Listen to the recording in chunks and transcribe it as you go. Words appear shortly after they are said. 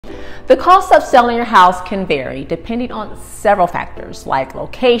The cost of selling your house can vary depending on several factors like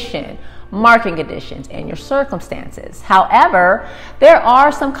location, market conditions, and your circumstances. However, there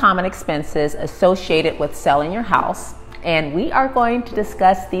are some common expenses associated with selling your house, and we are going to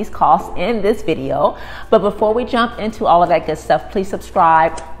discuss these costs in this video. But before we jump into all of that good stuff, please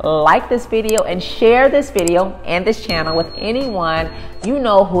subscribe, like this video, and share this video and this channel with anyone you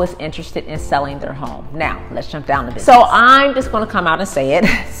know who is interested in selling their home. Now, let's jump down to business. So I'm just going to come out and say it.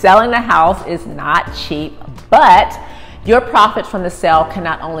 Selling the house is not cheap, but your profits from the sale can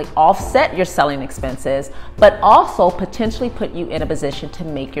not only offset your selling expenses, but also potentially put you in a position to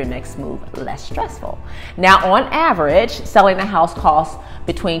make your next move less stressful. Now, on average, selling a house costs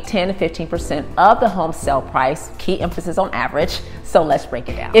between 10 and 15% of the home sale price, key emphasis on average. So let's break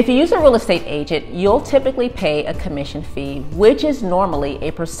it down. If you use a real estate agent, you'll typically pay a commission fee, which is normally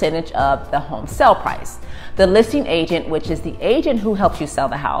a percentage of the home sale price. The listing agent, which is the agent who helps you sell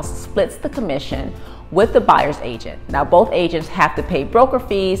the house, splits the commission with the buyer's agent. Now, both agents have to pay broker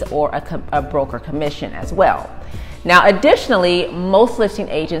fees or a broker commission as well. Now, additionally, most listing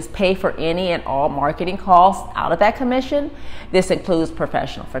agents pay for any and all marketing costs out of that commission. This includes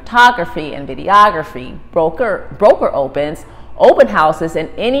professional photography and videography, broker opens, open houses, and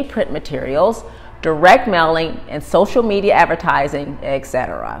any print materials, direct mailing, and social media advertising,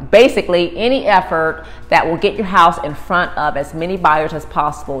 etc. Basically, any effort that will get your house in front of as many buyers as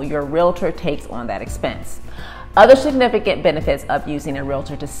possible, your realtor takes on that expense. Other significant benefits of using a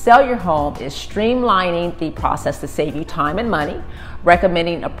realtor to sell your home is streamlining the process to save you time and money,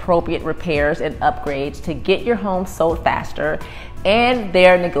 recommending appropriate repairs and upgrades to get your home sold faster, and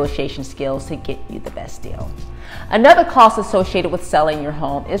their negotiation skills to get you the best deal. Another cost associated with selling your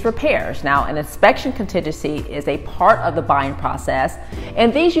home is repairs. Now, an inspection contingency is a part of the buying process,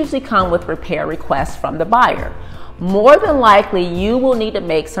 and these usually come with repair requests from the buyer. More than likely, you will need to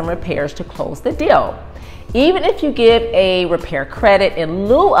make some repairs to close the deal. Even if you give a repair credit in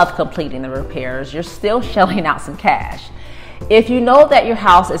lieu of completing the repairs, you're still shelling out some cash. If you know that your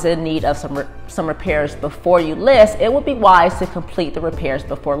house is in need of some repairs before you list, it would be wise to complete the repairs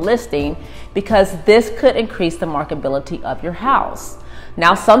before listing, because this could increase the marketability of your house.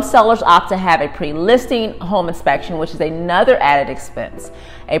 Now, some sellers opt to have a pre-listing home inspection, which is another added expense.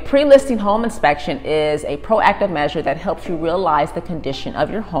 A pre-listing home inspection is a proactive measure that helps you realize the condition of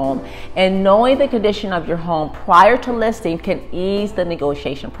your home, and knowing the condition of your home prior to listing can ease the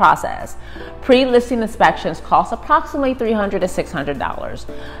negotiation process. Pre-listing inspections cost approximately $300 to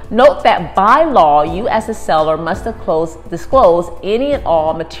 $600. Note that by law, you as a seller must disclose any and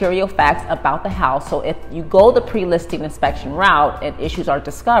all material facts about the house. So if you go the pre-listing inspection route and issues are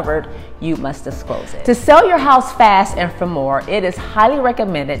discovered, you must disclose it. To sell your house fast and for more, it is highly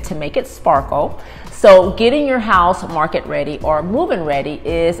recommended to make it sparkle. So getting your house market ready or move-in ready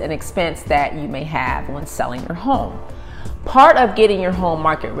is an expense that you may have when selling your home. Part of getting your home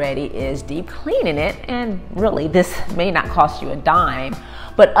market ready is deep cleaning it, and really this may not cost you a dime,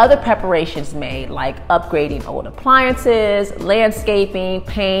 but other preparations may, like upgrading old appliances, landscaping,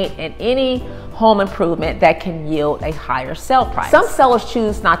 paint, and any home improvement that can yield a higher sale price. Some sellers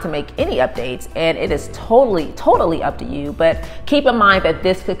choose not to make any updates, and it is totally up to you, but keep in mind that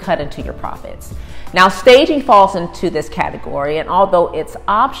this could cut into your profits. Now, staging falls into this category, and although it's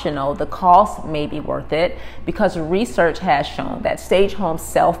optional, the cost may be worth it, because research has shown that staged homes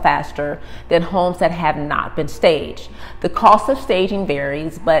sell faster than homes that have not been staged. The cost of staging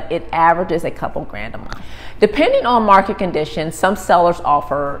varies, but it averages a couple grand a month. Depending on market conditions, some sellers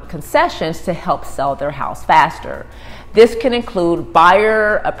offer concessions to help sell their house faster. This can include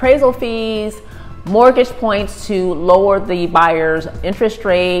buyer appraisal fees, mortgage points to lower the buyer's interest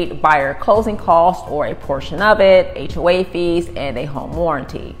rate, buyer closing costs or a portion of it, HOA fees, and a home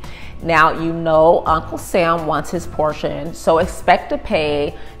warranty. Now, you know Uncle Sam wants his portion, so expect to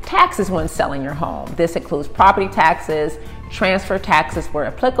pay taxes when selling your home. This includes property taxes, transfer taxes where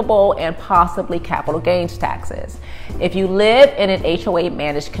applicable, and possibly capital gains taxes. If you live in an HOA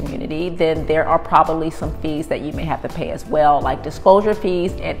managed community, then there are probably some fees that you may have to pay as well, like disclosure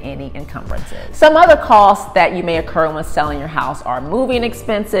fees and any encumbrances. Some other costs that you may occur when selling your house are moving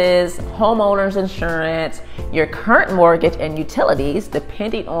expenses, homeowners insurance, your current mortgage and utilities,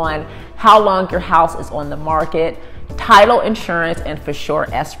 depending on how long your house is on the market, title insurance, and for sure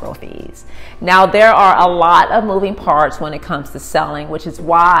escrow fees. Now, there are a lot of moving parts when it comes to selling, which is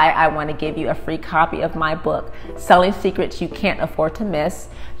why I want to give you a free copy of my book, Selling Secrets You Can't Afford to Miss.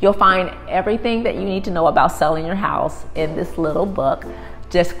 You'll find everything that you need to know about selling your house in this little book.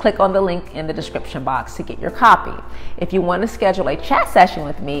 Just click on the link in the description box to get your copy. If you want to schedule a chat session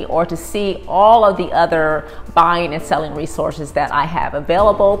with me or to see all of the other buying and selling resources that I have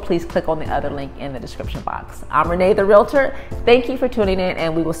available, please click on the other link in the description box. I'm Renee the Realtor. Thank you for tuning in,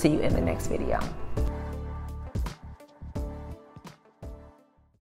 and we will see you in the next video.